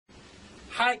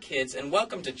Hi kids, and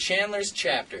welcome to Chandler's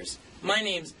Chapters. My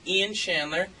name's Ian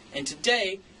Chandler, and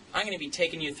today I'm going to be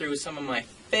taking you through some of my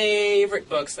favorite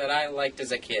books that I liked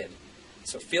as a kid.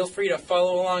 So feel free to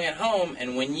follow along at home,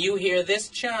 and when you hear this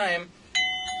chime,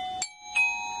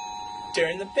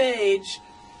 turn the page.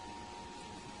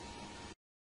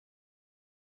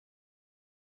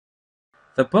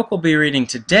 The book we'll be reading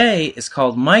today is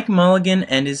called Mike Mulligan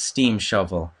and His Steam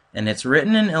Shovel, and it's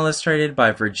written and illustrated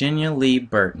by Virginia Lee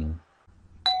Burton.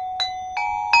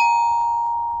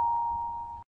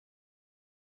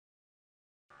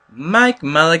 Mike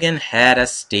Mulligan had a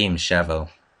steam shovel,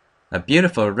 a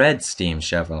beautiful red steam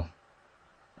shovel,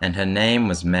 and her name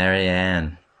was Mary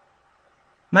Ann.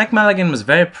 Mike Mulligan was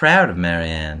very proud of Mary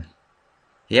Ann.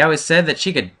 He always said that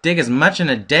she could dig as much in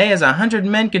a day as 100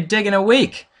 men could dig in a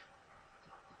week.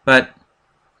 But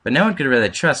no one could really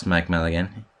trust Mike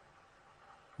Mulligan.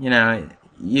 You know,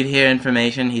 you'd hear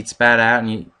information he'd spout out,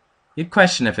 and you'd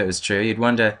question if it was true. You'd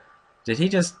wonder, did he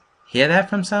just hear that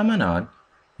from someone, or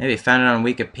maybe found it on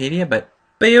Wikipedia? But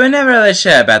you were never really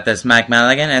sure about this Mike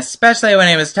Mulligan, especially when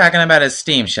he was talking about his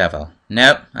steam shovel.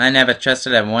 Nope, I never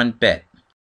trusted him one bit.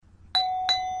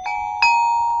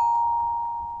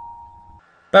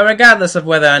 But regardless of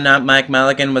whether or not Mike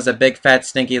Mulligan was a big fat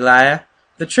stinky liar,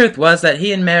 the truth was that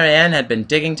he and Mary Ann had been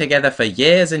digging together for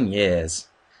years and years.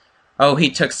 Oh, he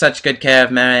took such good care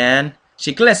of Mary Ann.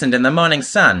 She glistened in the morning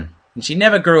sun, and she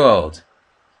never grew old.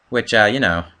 Which, you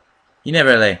know, you never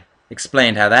really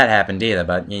explained how that happened either,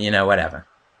 but, you know, whatever.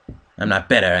 I'm not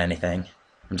bitter or anything.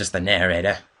 I'm just the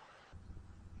narrator.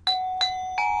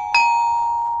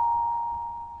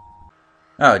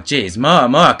 Oh, geez,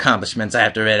 more accomplishments I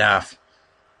have to read off.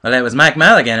 Well, it was Mike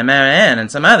Mulligan and Mary Ann and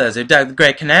some others who dug the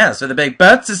great canals for the big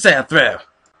boats to sail through.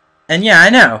 And yeah, I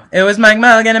know, it was Mike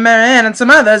Mulligan and Mary Ann and some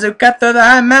others who cut through the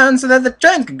high mountains so that the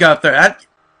trains could go through.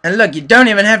 And look, you don't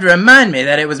even have to remind me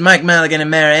that it was Mike Mulligan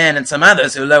and Mary Ann and some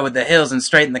others who lowered the hills and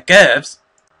straightened the curves.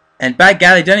 And by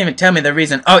golly, don't even tell me the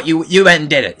reason. Oh, you went and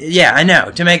did it. Yeah, I know,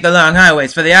 to make the long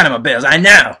highways for the automobiles. I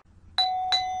know!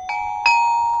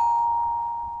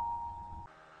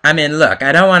 I mean, look,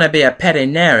 I don't want to be a petty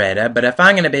narrator, but if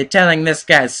I'm going to be telling this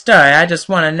guy's story, I just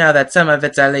want to know that some of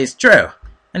it's at least true.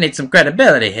 I need some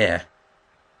credibility here.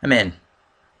 I mean,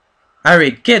 I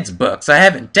read kids' books. I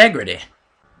have integrity.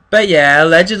 But yeah,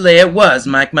 allegedly it was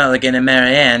Mike Mulligan and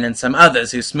Mary Ann and some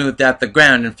others who smoothed out the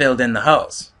ground and filled in the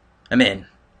holes. I mean,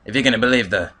 if you're going to believe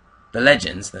the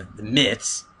legends, the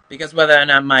myths. Because whether or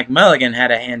not Mike Mulligan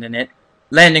had a hand in it,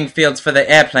 landing fields for the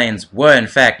airplanes were in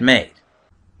fact made.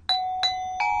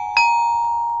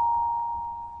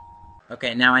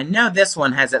 Okay, now I know this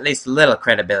one has at least little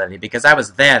credibility because I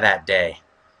was there that day.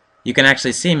 You can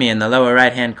actually see me in the lower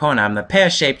right-hand corner. I'm the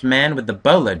pear-shaped man with the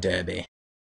bowler derby.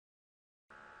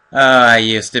 Oh, I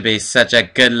used to be such a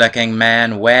good-looking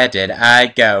man. Where did I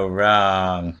go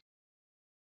wrong?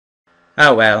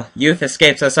 Oh well, youth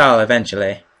escapes us all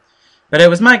eventually. But it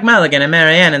was Mike Mulligan and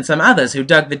Mary Ann and some others who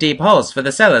dug the deep holes for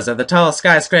the cellars of the tall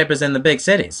skyscrapers in the big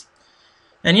cities.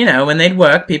 And you know, when they'd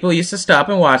work, people used to stop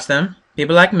and watch them.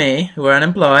 People like me, who were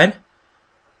unemployed,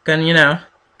 couldn't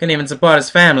even support his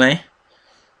family.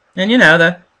 And you know,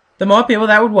 the more people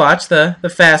that would watch, the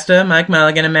faster Mike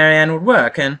Mulligan and Mary Ann would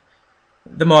work, and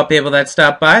the more people that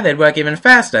stopped by, they'd work even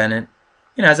faster, and it,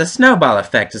 you know, as a snowball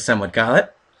effect, as some would call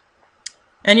it.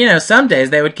 And you know, some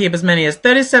days they would keep as many as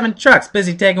 37 trucks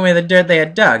busy taking away the dirt they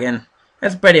had dug, and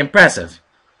that's pretty impressive.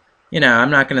 You know,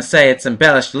 I'm not going to say it's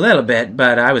embellished a little bit,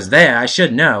 but I was there, I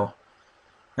should know.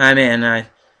 I mean,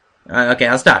 okay,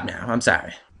 I'll stop now. I'm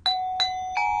sorry.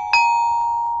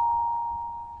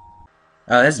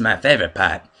 Oh, this is my favorite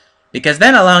part. Because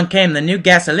then along came the new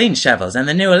gasoline shovels, and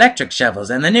the new electric shovels,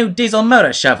 and the new diesel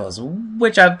motor shovels,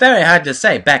 which are very hard to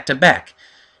say back to back.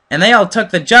 And they all took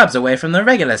the jobs away from the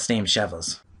regular steam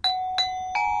shovels.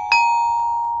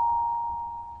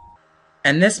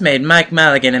 And this made Mike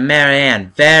Mulligan and Mary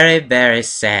Ann very, very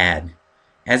sad.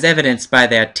 As evidenced by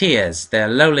their tears, their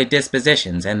lowly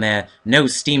dispositions, and their "No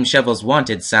Steam Shovels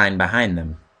Wanted" sign behind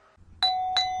them.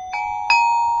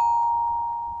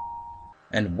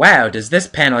 And wow, does this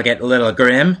panel get a little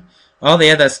grim? All the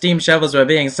other steam shovels were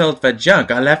being sold for junk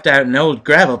or left out in old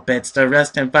gravel pits to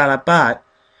rust and fall apart.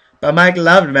 But Mike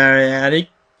loved Mary Ann.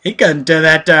 He couldn't do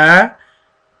that to her.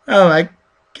 Oh my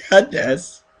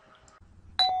goodness.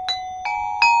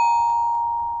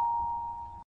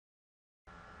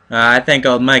 I think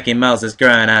old Mikey Mulls is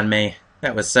growing on me.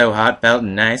 That was so heartfelt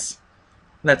and nice.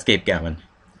 Let's keep going.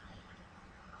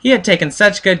 He had taken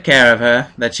such good care of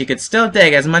her that she could still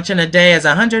dig as much in a day as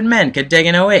 100 men could dig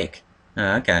in a week.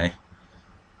 Oh, okay.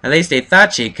 At least he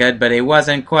thought she could, but he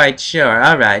wasn't quite sure.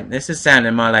 Alright, this is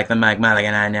sounding more like the Mike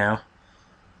Mulligan I know.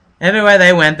 Everywhere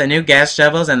they went, the new gas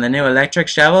shovels and the new electric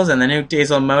shovels and the new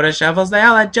diesel motor shovels, they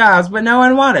all had jobs, but no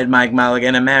one wanted Mike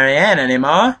Mulligan and Mary Ann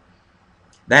anymore.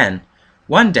 Then,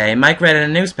 one day, Mike read in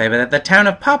a newspaper that the town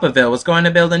of Popperville was going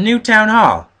to build a new town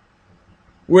hall.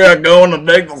 "We're going to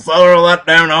dig the cellar of that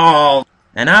town hall."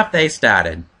 And off they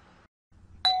started.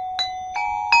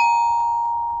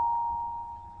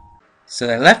 So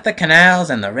they left the canals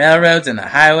and the railroads and the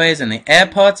highways and the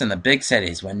airports and the big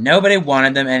cities where nobody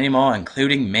wanted them anymore,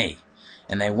 including me.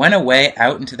 And they went away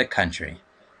out into the country.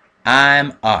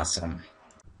 I'm awesome.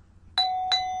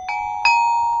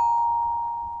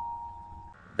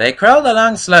 They crawled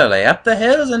along slowly, up the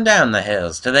hills and down the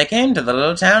hills, till they came to the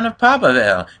little town of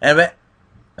Popperville. And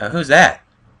who's that?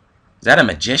 Is that a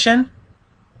magician?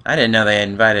 I didn't know they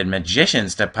invited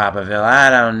magicians to Popperville. I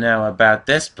don't know about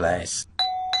this place.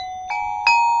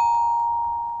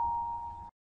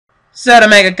 So to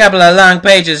make a couple of long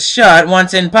pages short,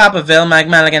 once in Popperville, Mike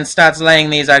Mulligan starts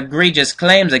laying these egregious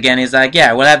claims again. He's like,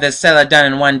 yeah, we'll have this cellar done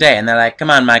in one day. And they're like,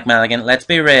 come on, Mike Mulligan, let's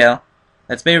be real.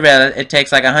 Let's be real, it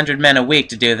takes like 100 men a week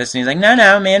to do this. And he's like,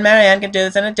 no, me and Mary Ann can do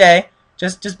this in a day.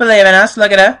 Just believe in us.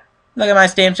 Look at her. Look at my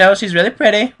steam shovel. She's really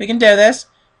pretty. We can do this.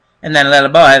 And then a little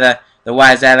boy, the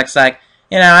wise Alec's like,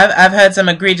 you know, I've heard some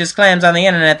egregious claims on the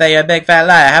internet that you're a big fat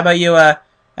liar. How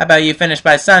about you finish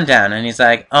by sundown? And he's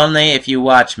like, only if you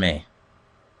watch me.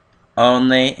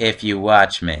 Only if you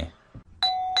watch me.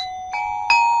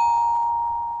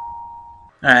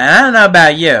 Alright, I don't know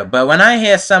about you, but when I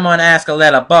hear someone ask a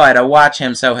little boy to watch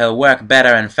him so he'll work better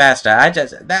and faster,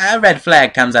 a red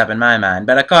flag comes up in my mind.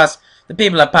 But of course, the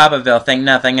people of Popperville think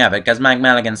nothing of it, because Mike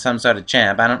Mulligan's some sort of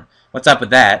champ. What's up with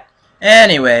that?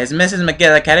 Anyways, Mrs.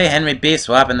 McGillicuddy, Henry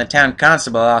Beeswap, and the town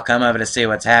constable all come over to see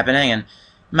what's happening, and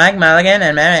Mike Mulligan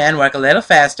and Mary Ann work a little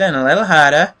faster and a little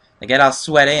harder. They get all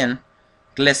sweaty and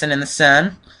glisten in the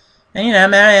sun. And you know,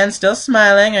 Mary Ann's still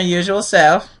smiling, her usual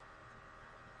self.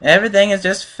 Everything is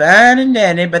just fine and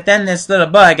dandy, but then this little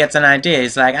boy gets an idea.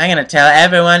 He's like, I'm gonna tell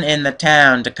everyone in the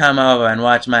town to come over and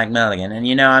watch Mike Mulligan. And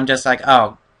you know, I'm just like,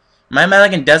 oh, Mike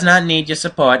Mulligan does not need your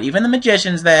support. Even the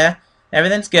magician's there.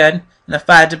 Everything's good. And the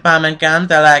fire department comes,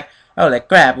 they're like, holy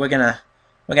crap, we're gonna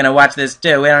watch this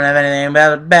too. We don't have anything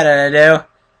better to do.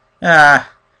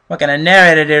 What can a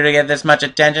narrator do to get this much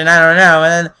attention? I don't know.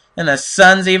 And then the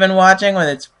sun's even watching with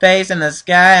its face in the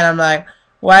sky, and I'm like,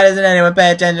 why doesn't anyone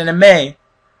pay attention to me?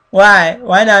 Why?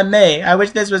 Why not me? I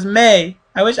wish this was me.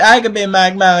 I wish I could be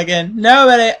Mike Mulligan.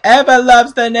 Nobody ever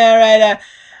loves the narrator.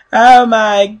 Oh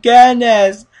my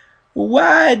goodness.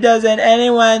 Why doesn't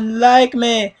anyone like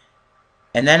me?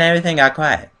 And then everything got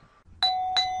quiet.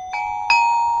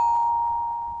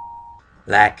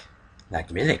 Like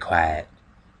really quiet.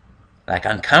 Like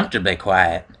uncomfortably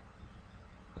quiet.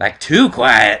 Like too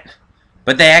quiet.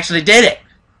 But they actually did it.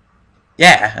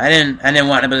 Yeah, I didn't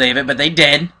want to believe it, but they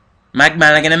did. Mike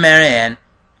Mulligan and Mary Ann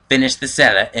finished the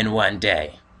cellar in one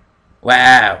day.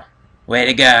 Wow. Way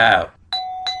to go.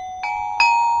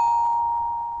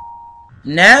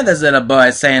 Now this little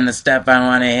boy's saying the stuff I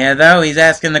want to hear, though. He's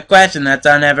asking the question that's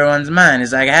on everyone's mind.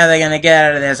 He's like, how are they going to get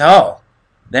out of this hole?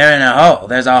 They're in a hole.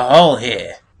 There's a hole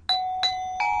here.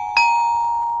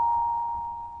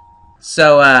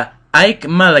 So, Ike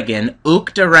Mulligan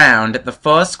ooked around at the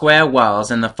 4 square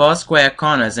walls and the 4 square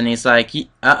corners, and he's like,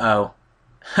 uh-oh.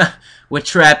 We're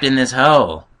trapped in this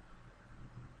hole.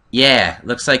 Yeah,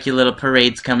 looks like your little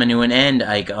parade's coming to an end,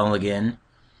 Ike Mulligan.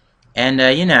 And,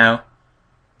 you know,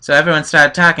 so everyone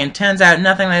started talking. Turns out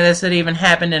nothing like this had even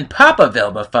happened in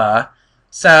Popperville before.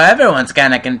 So everyone's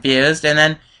kind of confused. And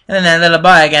then that little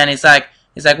boy again, he's like,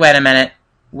 wait a minute.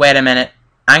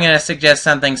 I'm going to suggest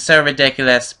something so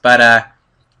ridiculous, but,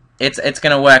 it's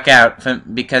going to work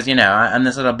out because, you know, I'm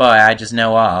this little boy, I just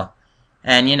know all.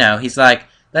 And, you know, he's like,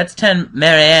 let's turn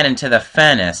Mary Ann into the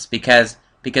furnace because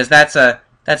that's the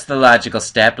logical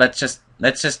step. Let's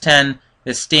just turn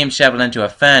this steam shovel into a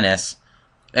furnace,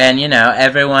 and you know,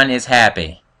 everyone is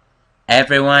happy.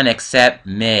 Everyone except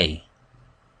me.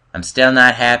 I'm still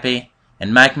not happy.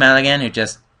 And Mike Mulligan, who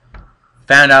just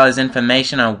found all his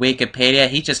information on Wikipedia,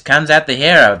 he just comes out the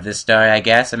hero of this story, I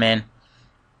guess. I mean,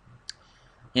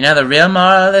 you know the real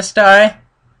moral of this story?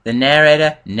 The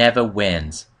narrator never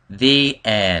wins. The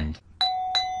end.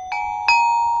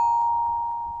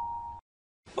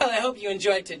 Well, I hope you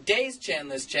enjoyed today's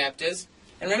Chandler's chapters.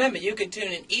 And remember, you can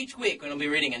tune in each week when we'll be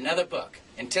reading another book.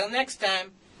 Until next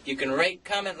time, you can rate,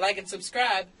 comment, like, and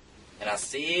subscribe. And I'll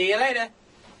see you later.